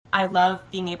I love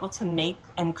being able to make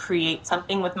and create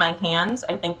something with my hands.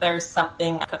 I think there's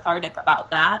something cathartic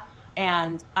about that.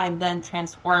 And I'm then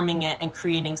transforming it and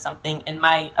creating something, in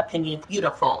my opinion,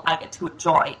 beautiful. I get to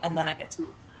enjoy, and then I get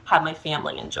to have my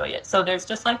family enjoy it. So there's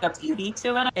just like a beauty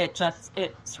to it.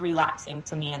 It's relaxing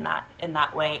to me in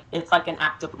that way. It's like an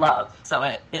act of love. So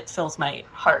it fills my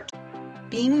heart.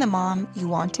 Being the mom you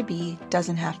want to be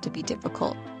doesn't have to be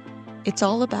difficult. It's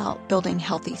all about building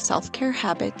healthy self-care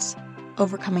habits,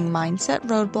 overcoming mindset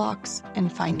roadblocks,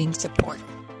 and finding support.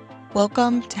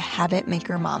 Welcome to Habit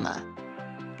Maker Mama.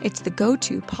 It's the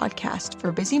go-to podcast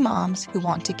for busy moms who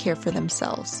want to care for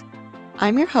themselves.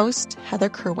 I'm your host, Heather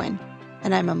Kerwin,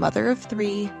 and I'm a mother of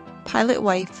 3, pilot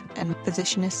wife, and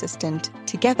physician assistant.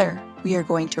 Together, we are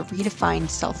going to redefine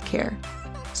self-care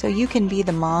so you can be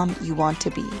the mom you want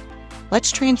to be.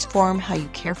 Let's transform how you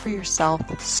care for yourself,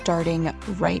 starting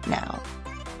right now.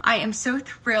 I am so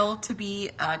thrilled to be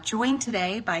joined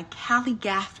today by Callie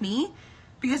Gaffney,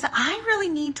 because I really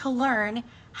need to learn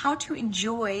how to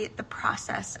enjoy the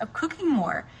process of cooking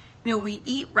more. You know, we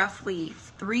eat roughly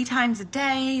 3 times a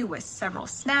day with several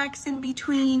snacks in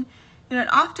between. You know,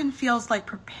 it often feels like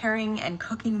preparing and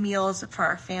cooking meals for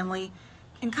our family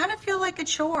can kind of feel like a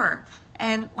chore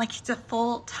and like it's a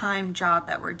full-time job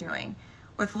that we're doing.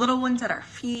 With little ones at our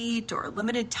feet or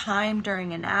limited time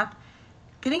during a nap,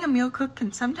 getting a meal cooked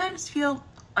can sometimes feel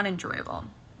unenjoyable.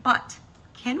 But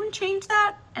can we change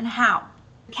that, and how?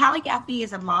 Callie Gaffney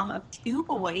is a mom of 2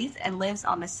 boys and lives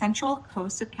on the central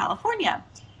coast of California.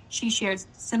 She shares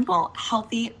simple,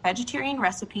 healthy vegetarian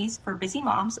recipes for busy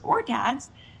moms or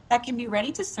dads that can be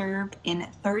ready to serve in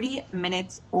 30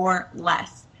 minutes or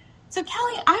less. So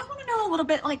Callie, I want to know a little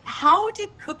bit, like, how did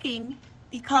cooking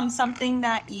become something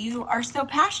that you are so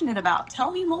passionate about?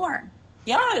 Tell me more.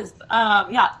 Yes.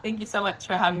 Thank you so much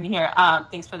for having me here.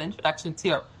 Thanks for the introduction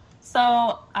too.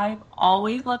 So I've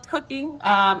always loved cooking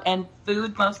and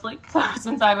food mostly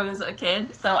since I was a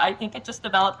kid. So I think it just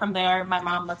developed from there. My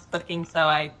mom loves cooking, so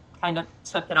I kind of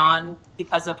took it on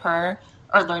because of her,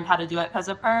 or learned how to do it because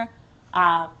of her.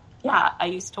 I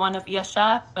used to want to be a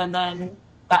chef, and then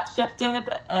that shifted,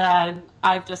 and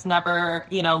I've just never,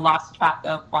 lost track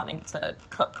of wanting to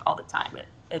cook all the time.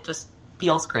 It just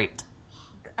feels great.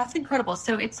 That's incredible.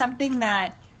 So it's something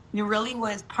that really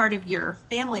was part of your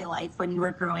family life when you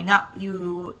were growing up.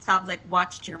 You, it sounds like,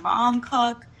 watched your mom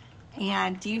cook.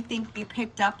 And do you think you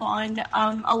picked up on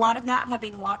a lot of that,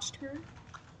 having watched her?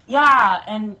 Yeah,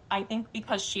 and I think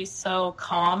because she's so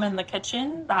calm in the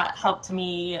kitchen, that helped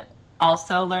me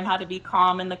also learn how to be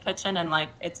calm in the kitchen. And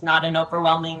it's not an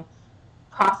overwhelming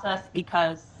process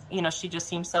because, she just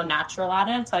seems so natural at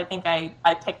it. So I think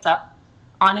I picked up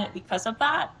on it because of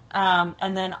that.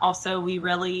 And then also we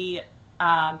really...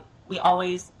 we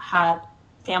always had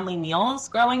family meals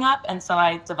growing up, and so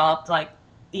I developed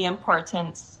the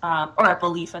importance or a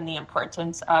belief in the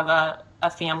importance of a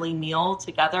family meal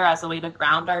together as a way to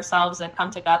ground ourselves and come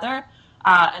together.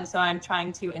 And so I'm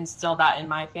trying to instill that in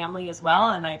my family as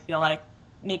well, and I feel like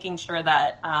making sure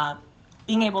that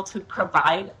being able to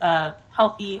provide a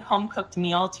healthy home-cooked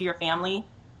meal to your family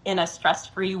in a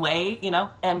stress-free way,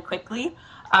 and quickly,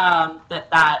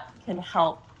 that can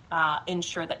help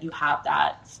ensure that you have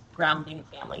that grounding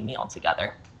family meal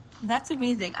together. That's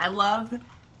amazing. I love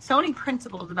so many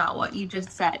principles about what you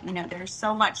just said. There's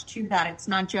so much to that. It's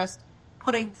not just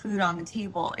putting food on the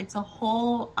table. It's a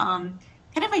whole kind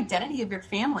of identity of your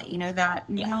family, that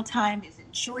mealtime is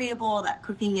enjoyable, that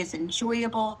cooking is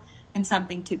enjoyable and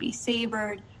something to be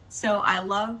savored. So I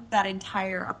love that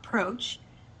entire approach.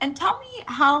 And tell me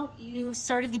how you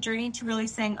started the journey to really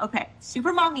saying, okay,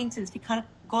 Supermomming is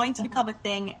going to become a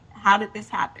thing. How did this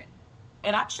happen?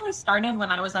 It actually started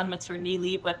when I was on maternity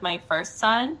leave with my first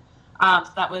son.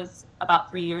 So that was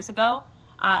about 3 years ago.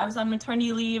 I was on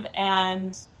maternity leave,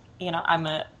 and, I'm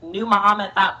a new mom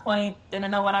at that point,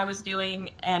 didn't know what I was doing,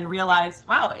 and realized,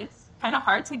 wow, it's kind of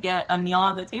hard to get a meal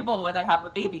on the table when I have a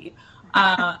baby.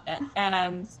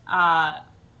 And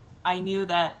I knew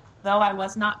that though I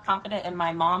was not confident in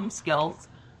my mom skills,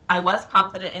 I was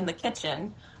confident in the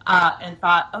kitchen, and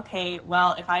thought, okay,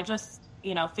 well, if I just,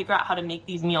 figure out how to make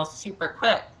these meals super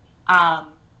quick,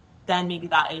 then maybe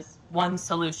that is one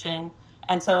solution.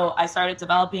 And so I started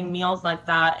developing meals like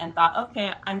that and thought,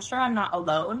 okay, I'm sure I'm not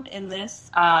alone in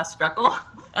this struggle.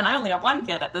 And I only have 1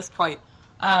 kid at this point.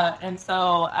 And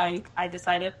so I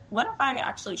decided, what if I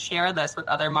actually share this with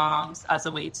other moms as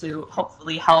a way to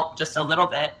hopefully help just a little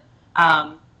bit?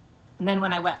 And then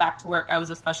when I went back to work, I was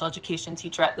a special education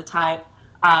teacher at the time.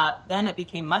 Then it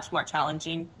became much more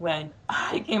challenging when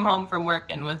I came home from work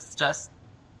and was just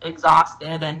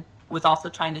exhausted, and was also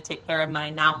trying to take care of my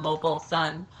now mobile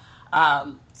son.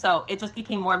 So it just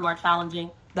became more and more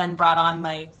challenging. Then brought on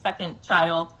my second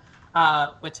child,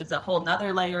 which is a whole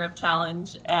nother layer of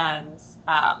challenge. And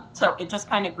so it just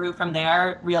kind of grew from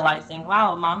there, realizing,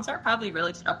 wow, moms are probably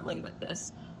really struggling with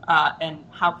this. And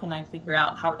how can I figure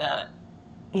out how to,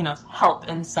 help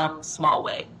in some small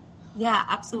way? Yeah,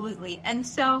 absolutely. And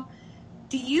so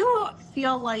do you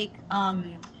feel like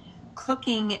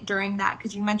cooking during that,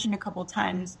 because you mentioned a couple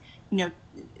times,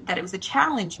 that it was a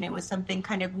challenge and it was something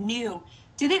kind of new.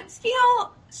 Did it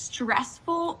feel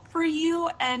stressful for you?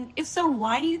 And if so,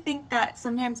 why do you think that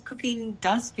sometimes cooking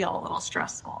does feel a little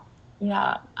stressful?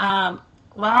 Yeah.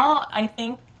 Well, I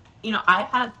think,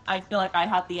 I feel like I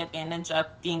had the advantage of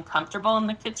being comfortable in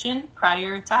the kitchen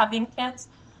prior to having kids,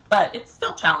 but it's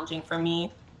still challenging for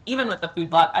me. Even with the food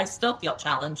blog, I still feel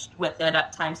challenged with it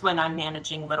at times when I'm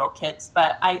managing little kids.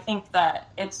 But I think that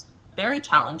it's very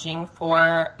challenging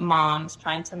for moms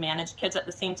trying to manage kids at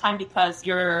the same time, because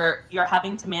you're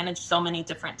having to manage so many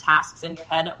different tasks in your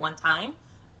head at one time.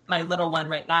 My little one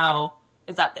right now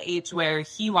is at the age where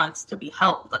he wants to be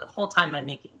held the whole time I'm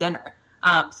making dinner.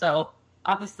 So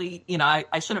obviously,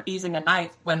 I shouldn't be using a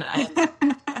knife when I'm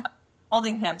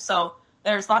holding him. So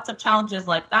there's lots of challenges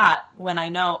like that when I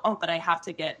know, but I have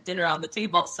to get dinner on the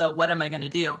table. So what am I going to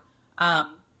do?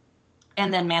 And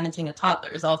then managing a toddler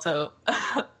is also,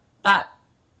 that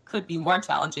could be more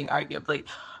challenging, arguably.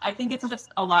 I think it's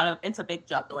just it's a big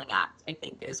juggling act, I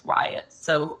think, is why it's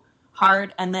so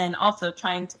hard. And then also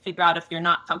trying to figure out if you're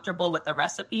not comfortable with the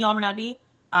recipe already,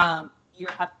 you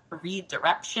have to read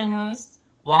directions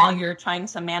while you're trying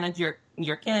to manage your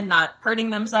kid not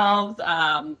hurting themselves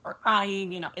or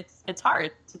crying. It's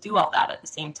hard to do all that at the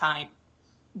same time.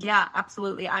 Yeah,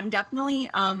 absolutely. I'm definitely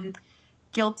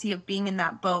guilty of being in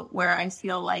that boat where I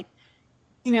feel like,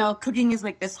 cooking is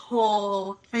like this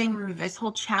whole thing, this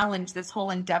whole challenge, this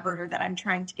whole endeavor that I'm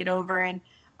trying to get over. And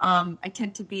I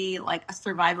tend to be like a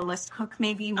survivalist cook,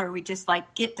 maybe, where we just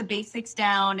like get the basics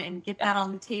down and get that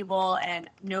on the table and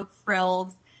no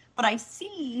frills. But I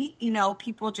see,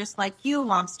 people just like you,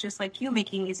 moms just like you,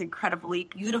 making these incredibly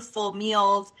beautiful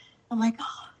meals. I'm like,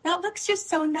 oh, that looks just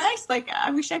so nice. Like, I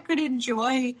wish I could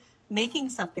enjoy making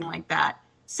something like that.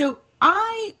 So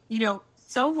I,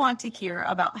 so want to hear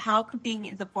about how cooking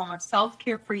is a form of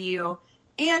self-care for you,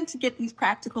 and to get these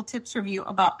practical tips from you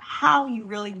about how you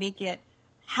really make it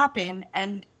happen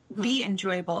and be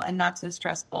enjoyable and not so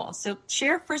stressful. So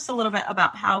share first a little bit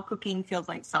about how cooking feels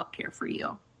like self-care for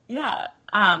you. Yeah.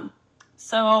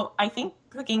 So I think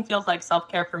cooking feels like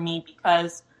self-care for me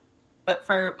but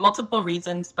for multiple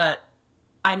reasons, but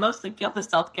I mostly feel the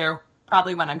self-care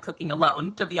probably when I'm cooking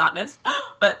alone, to be honest,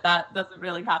 but that doesn't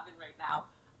really happen right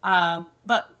now.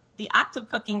 But the act of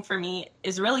cooking for me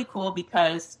is really cool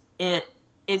because it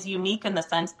is unique in the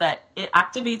sense that it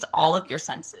activates all of your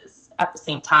senses at the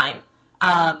same time,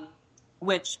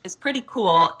 which is pretty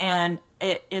cool. And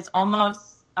it is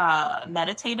almost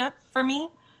meditative for me.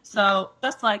 So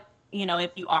just like,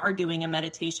 if you are doing a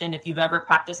meditation, if you've ever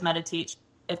practiced meditation,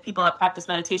 if people have practiced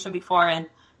meditation before, and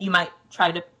you might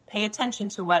try to pay attention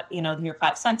to what, your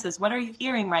five senses, what are you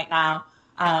hearing right now?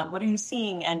 What are you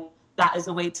seeing? And that is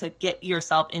a way to get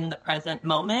yourself in the present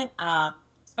moment,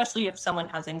 especially if someone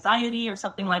has anxiety or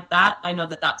something like that. I know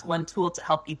that that's one tool to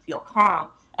help you feel calm.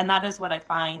 And that is what I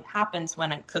find happens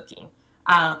when I'm cooking,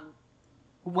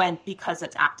 because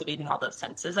it's activating all those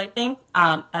senses, I think,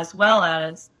 as well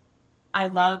as I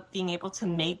love being able to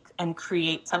make and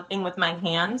create something with my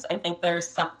hands. I think there's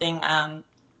something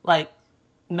like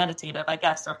meditative, I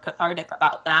guess, or cathartic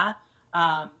about that.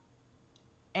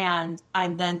 And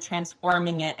I'm then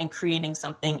transforming it and creating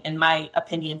something, in my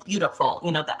opinion, beautiful,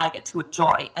 that I get to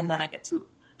enjoy, and then I get to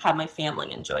have my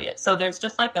family enjoy it. So there's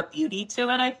just like a beauty to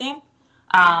it, I think,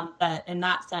 that in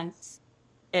that sense,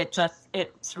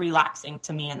 it's relaxing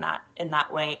to me in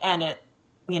that way. And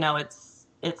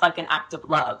it's like an act of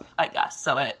love, I guess.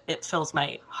 So it fills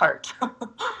my heart.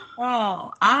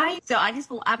 I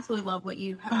just absolutely love what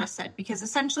you have just said, because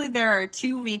essentially there are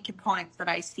two main components that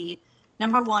I see.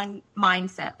 Number one,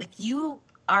 mindset. Like, you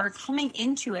are coming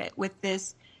into it with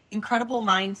this incredible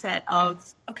mindset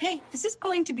of, okay, this is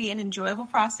going to be an enjoyable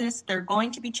process. There are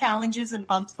going to be challenges and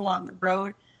bumps along the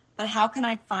road, but how can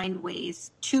I find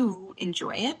ways to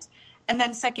enjoy it? And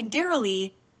then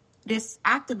secondarily, this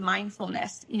act of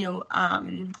mindfulness. In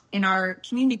our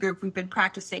community group, we've been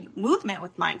practicing movement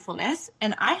with mindfulness,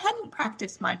 and I hadn't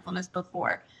practiced mindfulness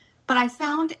before, but I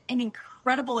found an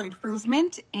incredible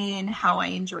improvement in how I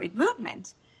enjoyed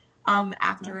movement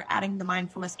after adding the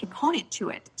mindfulness component to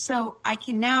it. So I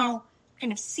can now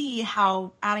kind of see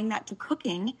how adding that to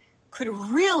cooking could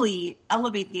really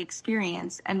elevate the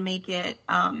experience and make it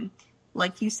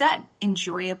like you said,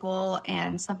 enjoyable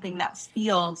and something that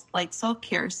feels like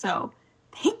self-care. So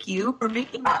thank you for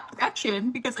making that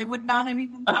connection, because I would not have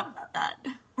even thought about that.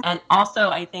 And also,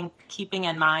 I think keeping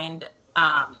in mind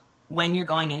when you're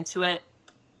going into it,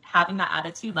 having that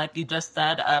attitude, like you just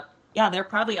said, yeah, there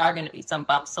probably are going to be some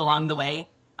bumps along the way.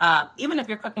 Even if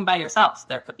you're cooking by yourself,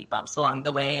 there could be bumps along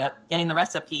the way of getting the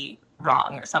recipe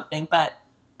wrong or something. But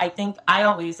I think I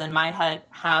always, in my head,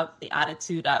 have the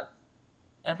attitude of,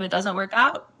 if it doesn't work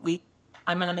out,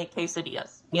 I'm going to make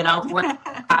quesadillas.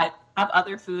 I have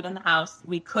other food in the house.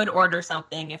 We could order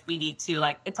something if we need to.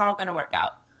 Like, it's all going to work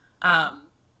out.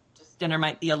 Just dinner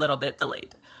might be a little bit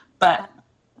delayed. But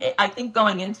I think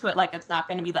going into it, like, it's not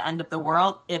going to be the end of the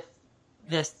world if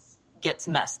this gets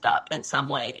messed up in some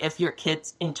way. If your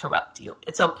kids interrupt you,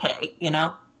 it's okay,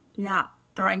 Yeah.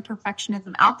 Throwing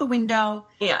perfectionism out the window.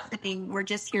 Yeah. Saying we're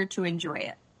just here to enjoy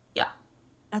it. Yeah.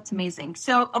 That's amazing.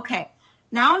 So, okay.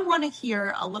 Now I want to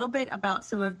hear a little bit about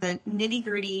some of the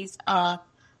nitty-gritties of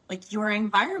like your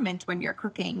environment when you're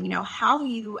cooking, how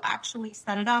you actually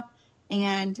set it up,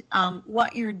 and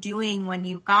what you're doing when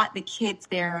you've got the kids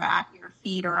there at your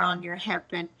feet or on your hip.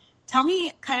 And tell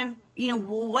me kind of,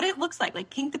 what it looks like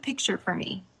paint the picture for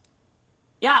me.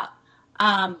 Yeah.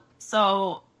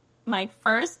 So my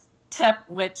first tip,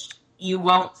 which you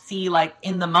won't see like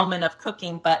in the moment of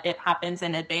cooking, but it happens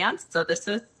in advance. So this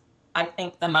is, I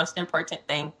think, the most important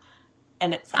thing.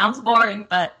 And it sounds boring,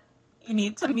 but you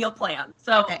need to meal plan.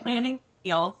 So planning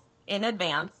meals in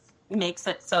advance makes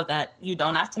it so that you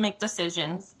don't have to make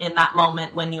decisions in that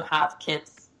moment when you have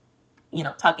kids,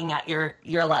 tugging at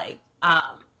your leg.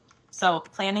 So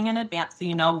planning in advance so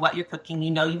you know what you're cooking,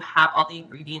 you have all the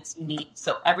ingredients you need.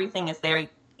 So everything is there.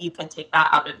 You can take that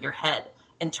out of your head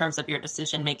in terms of your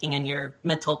decision making and your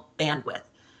mental bandwidth.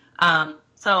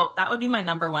 So that would be my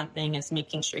number one thing, is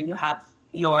making sure you have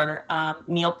your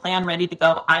meal plan ready to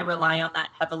go. I rely on that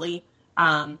heavily.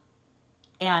 And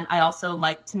I also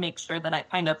like to make sure that I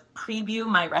kind of preview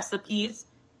my recipes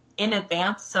in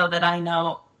advance so that I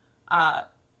know,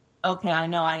 I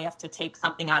know I have to take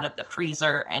something out of the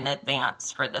freezer in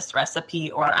advance for this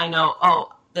recipe, or I know,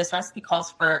 this recipe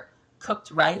calls for cooked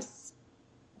rice.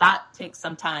 That takes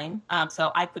some time.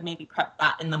 So I could maybe prep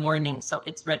that in the morning so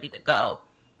it's ready to go,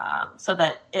 so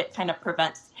that it kind of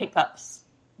prevents hiccups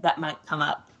that might come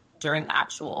up during the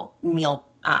actual meal,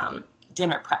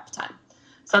 dinner prep time.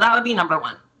 So that would be number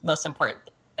one, most important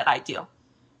thing that I do.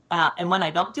 And when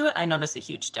I don't do it, I notice a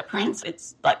huge difference.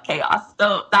 It's like chaos.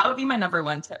 So that would be my number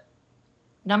one tip.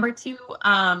 Number two,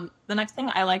 the next thing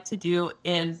I like to do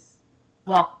is,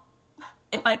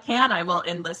 if I can, I will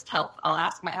enlist help. I'll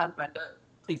ask my husband to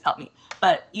please help me.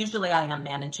 But usually I am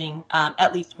managing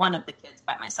at least one of the kids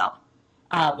by myself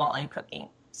while I'm cooking.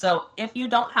 So if you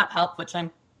don't have help, which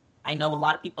I know a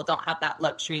lot of people don't have that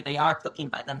luxury, they are cooking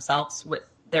by themselves with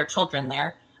their children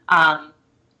there,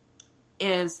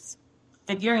 is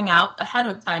figuring out ahead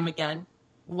of time again,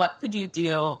 what could you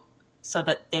do so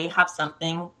that they have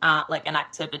something like an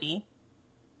activity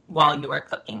while you are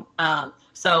cooking.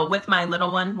 So with my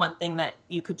little one thing that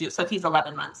you could do, so he's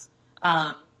 11 months.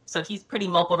 So he's pretty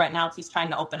mobile right now. He's trying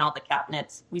to open all the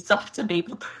cabinets. We still have to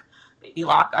baby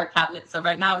lock our cabinets. So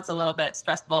right now it's a little bit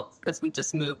stressful because we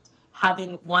just moved.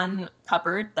 Having one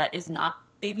cupboard that is not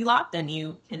baby locked, and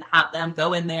you can have them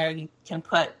go in there. You can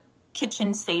put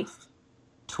kitchen safe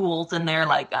tools in there,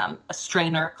 like a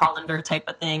strainer, colander type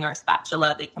of thing, or a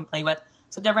spatula they can play with.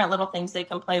 So different little things they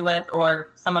can play with,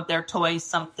 or some of their toys,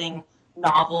 something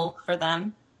novel for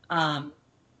them,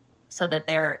 so that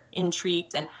they're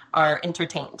intrigued and are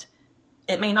entertained.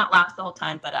 It may not last the whole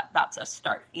time, but that's a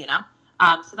start,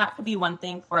 So that could be one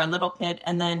thing for a little kid.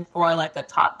 And then for like a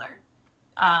toddler,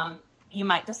 you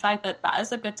might decide that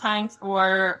is a good time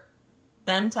for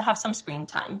them to have some screen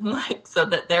time, so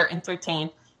that they're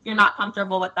entertained. If you're not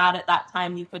comfortable with that at that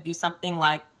time, you could do something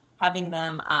like having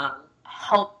them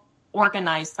help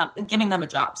organize something, giving them a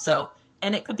job.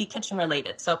 And it could be kitchen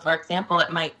related. So for example, it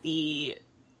might be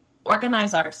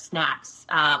organize our snacks,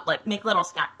 like make little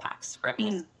snack packs for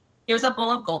me. Here's a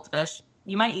bowl of goldfish.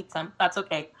 You might eat some. That's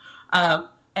okay.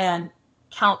 And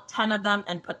count 10 of them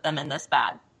and put them in this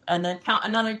bag. And then count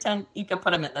another 10, you can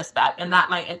put them in this bag. And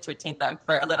that might entertain them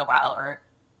for a little while. Or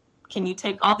can you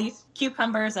take all these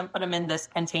cucumbers and put them in this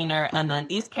container, and then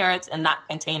these carrots in that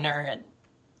container, and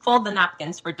fold the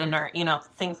napkins for dinner,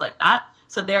 things like that.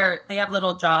 So they have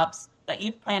little jobs that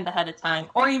you've planned ahead of time,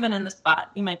 or even in the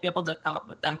spot. You might be able to come up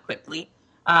with them quickly,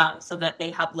 so that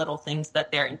they have little things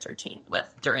that they're entertained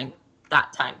with during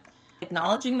that time.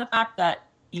 Acknowledging the fact that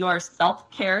your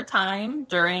self-care time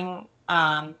during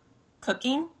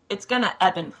cooking, it's going to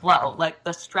ebb and flow. Like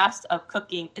the stress of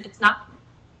cooking, it's not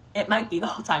it might be the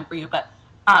whole time for you, but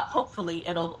hopefully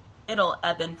it'll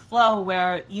ebb and flow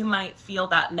where you might feel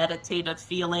that meditative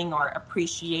feeling or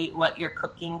appreciate what you're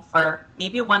cooking for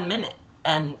maybe 1 minute.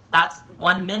 And that's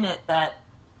 1 minute that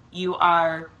you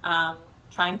are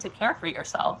trying to care for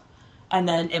yourself. And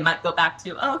then it might go back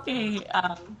to, okay,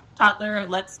 toddler,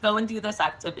 let's go and do this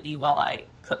activity while I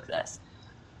cook this.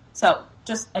 So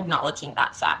just acknowledging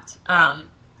that fact.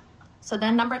 So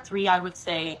then number 3, I would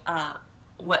say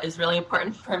what is really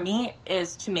important for me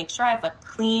is to make sure I have a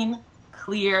clean,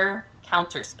 clear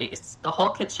counter space. The whole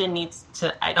kitchen needs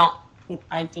to, I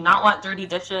do not want dirty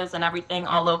dishes and everything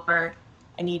all over.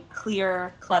 I need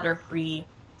clear, clutter-free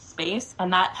space.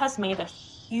 And that has made a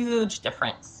huge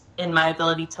difference in my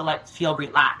ability to feel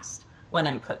relaxed when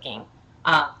I'm cooking.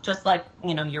 Just like,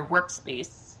 your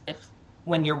workspace,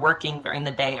 when you're working during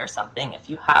the day or something, if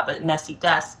you have a messy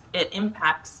desk, it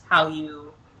impacts how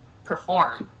you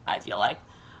perform, I feel like.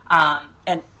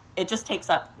 And it just takes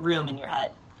up room in your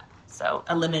head. So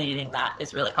eliminating that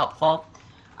is really helpful.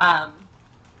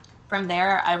 From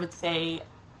there, I would say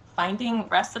finding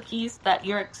recipes that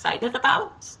you're excited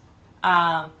about,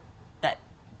 that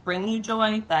bring you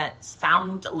joy, that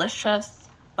sound delicious,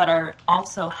 but are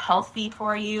also healthy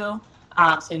for you.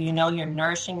 So you're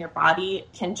nourishing your body,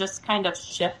 can just kind of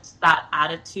shift that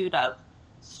attitude of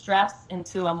stress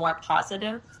into a more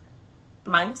positive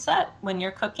mindset when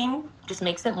you're cooking. Just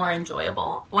makes it more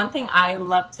enjoyable. One thing I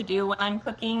love to do when I'm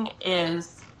cooking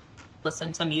is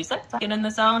listen to music to get in the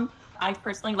zone. I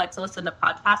personally like to listen to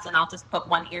podcasts, and I'll just put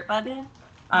one earbud in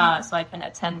so I can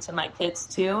attend to my kids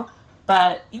too.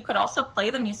 But you could also play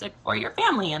the music for your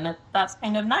family, and that's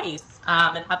kind of nice,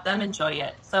 and have them enjoy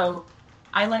it. So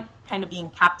I like kind of being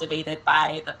captivated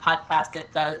by the podcast.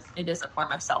 It is a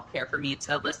form of self-care for me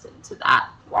to listen to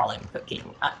that while I'm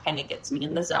cooking. Kind of gets me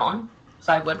in the zone.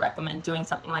 So I would recommend doing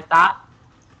something like that.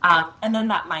 And then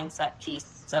that mindset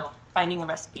piece. So finding the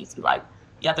recipes you like.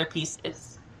 The other piece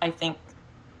is, I think,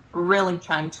 really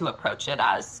trying to approach it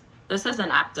as, this is an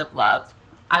act of love.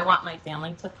 I want my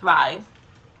family to thrive,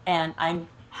 and I'm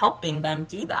helping them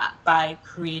do that by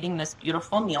creating this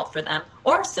beautiful meal for them,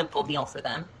 or a simple meal for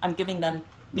them. I'm giving them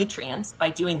nutrients by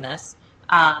doing this.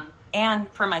 And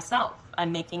for myself,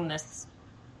 I'm making this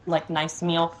nice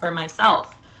meal for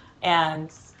myself.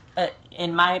 And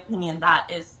in my opinion, that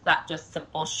just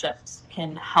simple shifts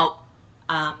can help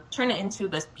turn it into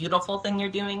this beautiful thing you're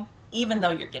doing, even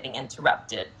though you're getting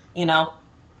interrupted.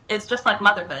 It's just like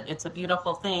motherhood. It's a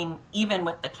beautiful thing, even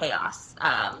with the chaos.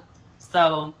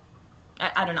 So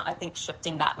I don't know. I think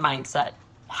shifting that mindset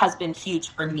has been huge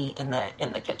for me in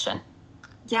the kitchen.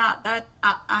 Yeah, that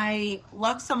I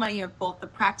love so many of both the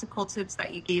practical tips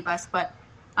that you gave us, but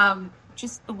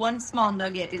just the one small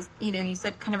nugget is, you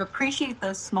said kind of appreciate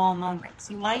those small moments.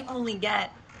 You might only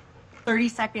get 30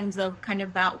 seconds of kind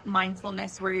of that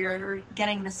mindfulness where you're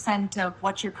getting the scent of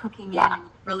what you're cooking in and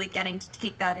really getting to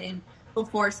take that in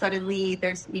before suddenly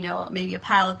there's, maybe a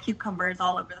pile of cucumbers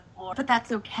all over the floor. But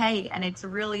that's okay. And it's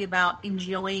really about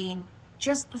enjoying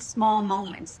just the small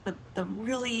moments, the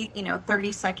really,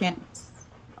 30 seconds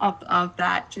of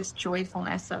that just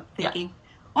joyfulness of thinking,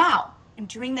 wow, I'm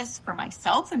doing this for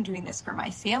myself. I'm doing this for my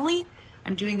family.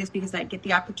 I'm doing this because I get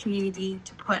the opportunity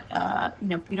to put a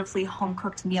beautifully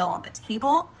home-cooked meal on the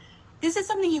table. This is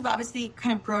something you've obviously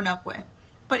kind of grown up with.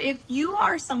 But if you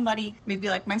are somebody, maybe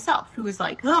like myself, who is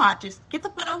like, just get the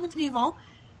food on the table,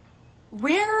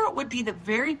 where would be the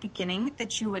very beginning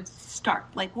that you would start?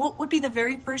 What would be the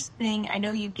very first thing? I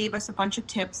know you gave us a bunch of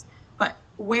tips, but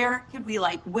where could we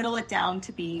whittle it down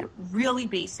to be really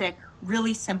basic,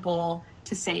 really simple,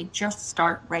 to say, just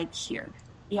start right here?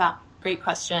 Yeah, great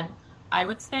question. I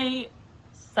would say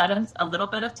set a little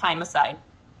bit of time aside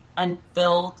and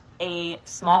build a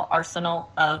small arsenal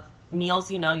of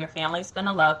meals your family's going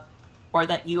to love or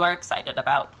that you are excited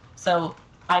about. So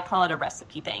I call it a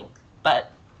recipe bank,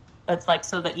 but it's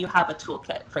so that you have a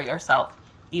toolkit for yourself.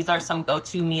 These are some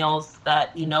go-to meals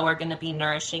that are going to be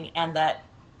nourishing and that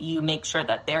you make sure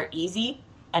that they're easy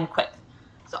and quick.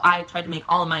 So I try to make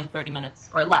all of mine 30 minutes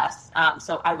or less.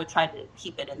 So I would try to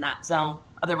keep it in that zone.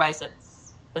 Otherwise,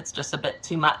 it's just a bit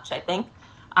too much, I think.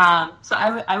 So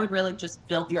I would really just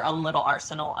build your own little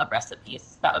arsenal of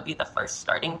recipes. That would be the first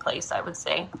starting place, I would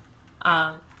say.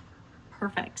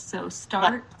 Perfect. So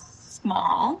start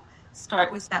small.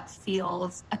 Start with that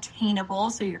feels attainable.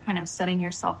 So you're kind of setting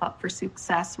yourself up for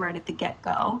success right at the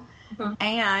get-go. Mm-hmm.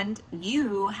 And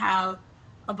you have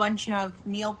a bunch of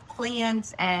meal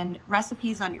plans and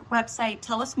recipes on your website.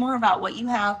 Tell us more about what you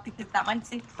have, because that might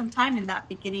take some time in that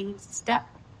beginning step.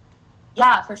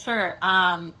 Yeah, for sure.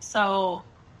 So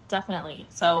definitely.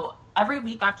 So every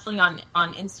week actually on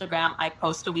Instagram, I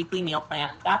post a weekly meal plan.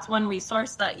 That's one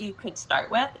resource that you could start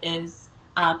with is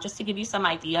just to give you some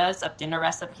ideas of dinner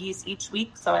recipes each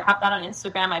week. So I have that on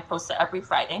Instagram. I post it every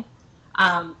Friday.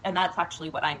 And that's actually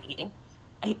what I'm eating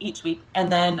each week.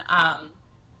 And then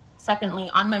secondly,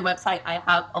 on my website, I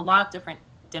have a lot of different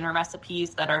dinner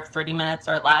recipes that are 30 minutes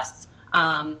or less.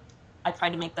 I try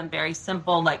to make them very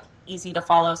simple, like easy to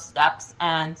follow steps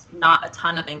and not a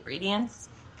ton of ingredients.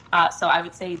 So I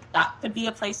would say that could be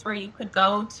a place where you could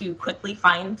go to quickly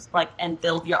find and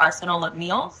build your arsenal of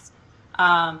meals.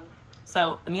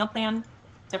 So the meal plan,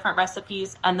 different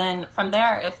recipes. And then from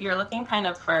there, if you're looking kind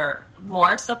of for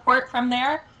more support from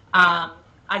there,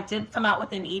 I did come out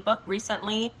with an ebook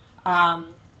recently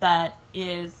that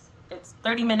it's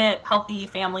 30-minute healthy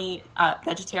family,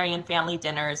 vegetarian family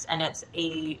dinners, and it's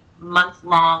a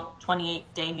month-long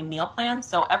 28-day meal plan.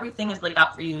 So everything is laid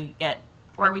out for you. You get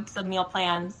 4 weeks of meal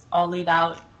plans all laid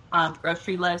out,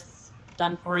 grocery lists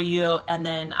done for you, and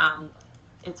then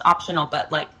it's optional,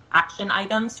 but action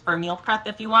items for meal prep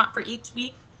if you want for each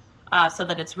week, so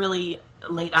that it's really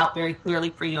laid out very clearly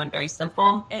for you and very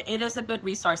simple. It is a good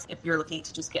resource if you're looking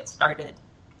to just get started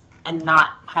and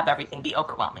not have everything be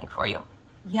overwhelming for you.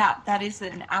 Yeah, that is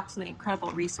an absolutely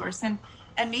incredible resource. And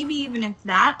maybe even if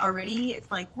that already,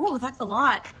 it's like, whoa, that's a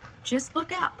lot. Just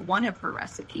look at one of her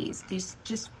recipes.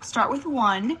 Just start with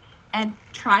one and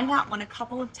try that one a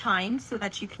couple of times so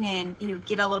that you can,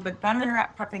 get a little bit better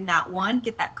at prepping that one,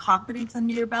 get that confidence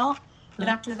under your belt. But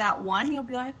after that one, you'll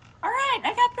be like, all right,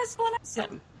 I got this one. So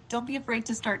don't be afraid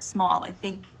to start small. I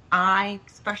think I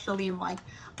especially am like,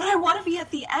 but I want to be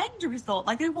at the end result.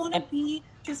 I want to be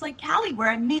just like Callie, where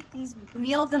I make these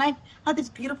meals and I have these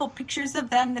beautiful pictures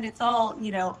of them that it's all,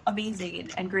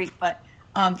 amazing and great. But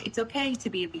it's okay to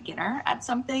be a beginner at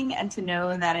something and to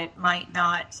know that it might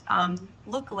not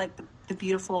look like the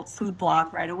beautiful food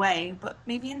blog right away, but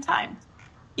maybe in time.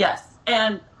 Yes.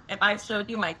 And if I showed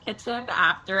you my kitchen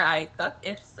after I cook,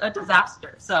 it's a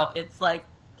disaster. So it's like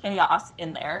chaos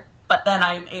in there. But then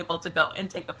I'm able to go and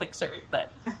take a picture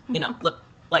that, look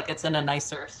like it's in a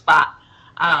nicer spot.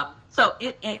 So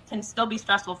it can still be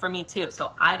stressful for me too.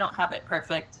 So I don't have it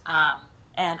perfect.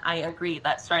 And I agree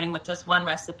that starting with just one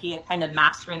recipe and kind of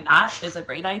mastering that is a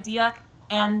great idea.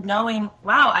 And knowing,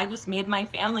 wow, I just made my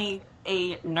family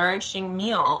a nourishing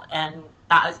meal and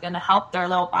that is going to help their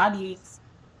little bodies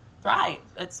thrive.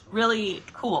 It's really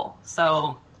cool.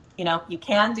 So, you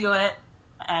can do it.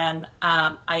 And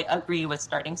I agree with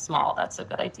starting small. That's a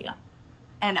good idea.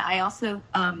 And I also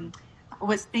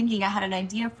was thinking I had an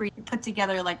idea for you to put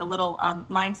together a little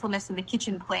mindfulness in the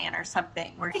kitchen plan or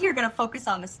something where you're going to focus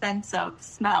on the sense of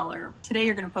smell, or today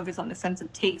you're going to focus on the sense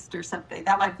of taste or something.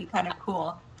 That might be kind of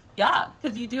cool. Yeah,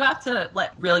 because you do have to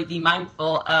really be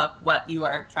mindful of what you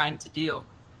are trying to do.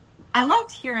 I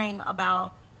loved hearing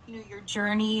about your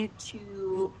journey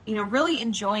to really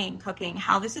enjoying cooking,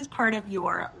 how this is part of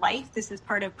your life, this is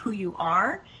part of who you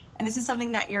are, and this is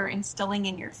something that you're instilling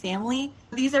in your family.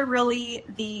 These are really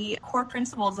the core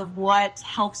principles of what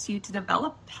helps you to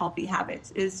develop healthy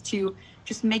habits, is to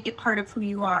just make it part of who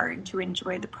you are and to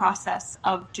enjoy the process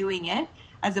of doing it,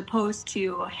 as opposed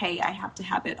to, hey, I have to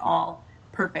have it all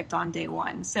perfect on day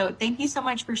one. So thank you so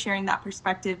much for sharing that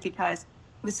perspective, because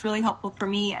it was really helpful for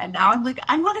me. And now I'm like,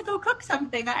 I want to go cook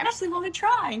something. I actually want to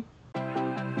try.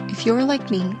 If you're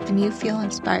like me and you feel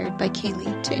inspired by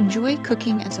Kaylee to enjoy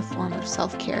cooking as a form of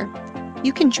self-care,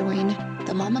 you can join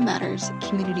the Mama Matters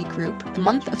community group. The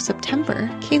month of September,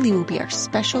 Kaylee will be our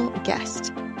special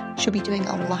guest. She'll be doing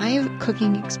a live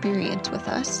cooking experience with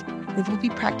us. We will be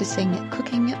practicing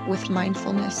cooking with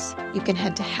mindfulness. You can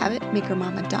head to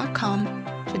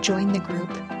habitmakermama.com to join the group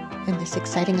and this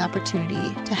exciting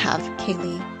opportunity to have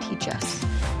Kaylee teach us.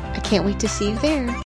 I can't wait to see you there.